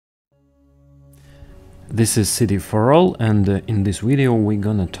This is City for All, and in this video we're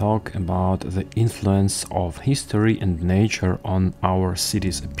gonna talk about the influence of history and nature on our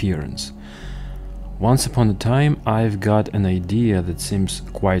city's appearance. Once upon a time I've got an idea that seems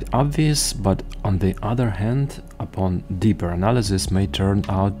quite obvious, but on the other hand, upon deeper analysis may turn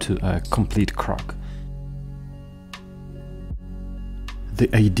out to a complete crock.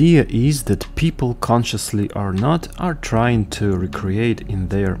 The idea is that people, consciously or not, are trying to recreate in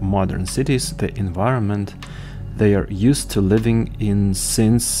their modern cities the environment they are used to living in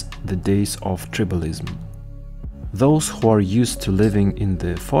since the days of tribalism. Those who are used to living in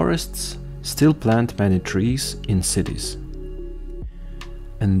the forests still plant many trees in cities.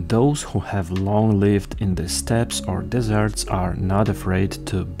 And those who have long lived in the steppes or deserts are not afraid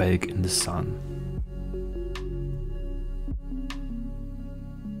to bake in the sun.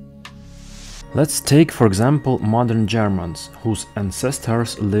 Let's take, for example, modern Germans, whose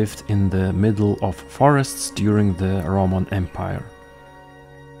ancestors lived in the middle of forests during the Roman Empire.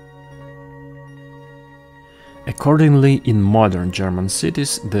 Accordingly, in modern German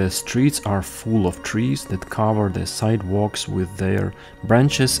cities, the streets are full of trees that cover the sidewalks with their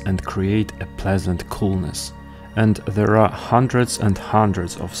branches and create a pleasant coolness. And there are hundreds and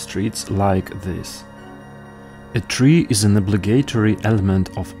hundreds of streets like this. A tree is an obligatory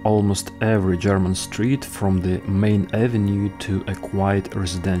element of almost every German street, from the main avenue to a quiet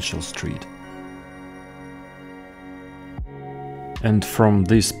residential street. And from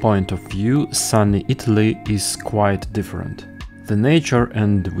this point of view, sunny Italy is quite different. The nature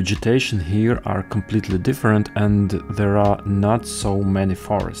and vegetation here are completely different, and there are not so many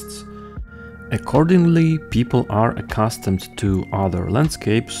forests. Accordingly, people are accustomed to other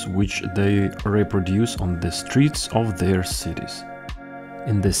landscapes which they reproduce on the streets of their cities.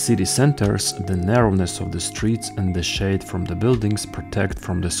 In the city centers, the narrowness of the streets and the shade from the buildings protect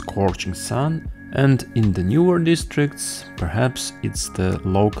from the scorching sun, and in the newer districts, perhaps it's the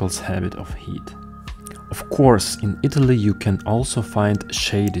locals' habit of heat. Of course, in Italy you can also find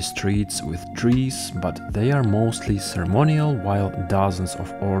shady streets with trees, but they are mostly ceremonial, while dozens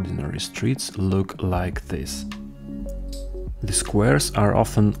of ordinary streets look like this. The squares are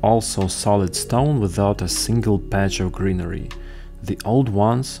often also solid stone without a single patch of greenery, the old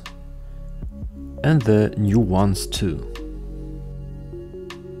ones and the new ones too.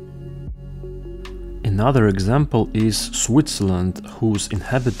 Another example is Switzerland, whose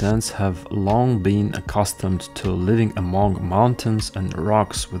inhabitants have long been accustomed to living among mountains and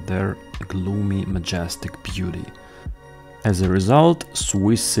rocks with their gloomy, majestic beauty. As a result,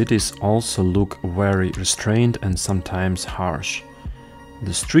 Swiss cities also look very restrained and sometimes harsh.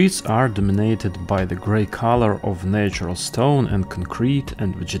 The streets are dominated by the grey color of natural stone and concrete,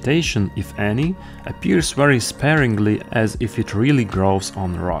 and vegetation, if any, appears very sparingly, as if it really grows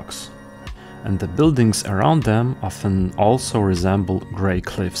on rocks. And the buildings around them often also resemble grey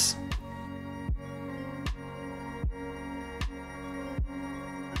cliffs.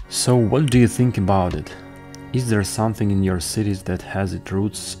 So what do you think about it? Is there something in your cities that has its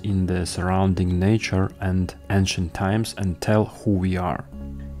roots in the surrounding nature and ancient times and tell who we are?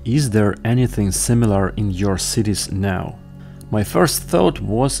 Is there anything similar in your cities now? My first thought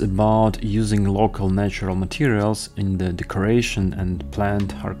was about using local natural materials in the decoration and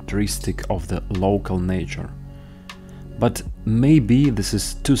plant characteristic of the local nature. But maybe this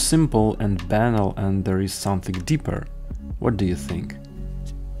is too simple and banal and there is something deeper. What do you think?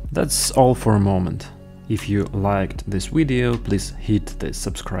 That's all for a moment. If you liked this video, please hit the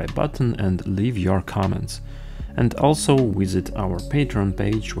subscribe button and leave your comments. And also visit our Patreon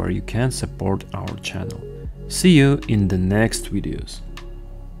page where you can support our channel. See you in the next videos.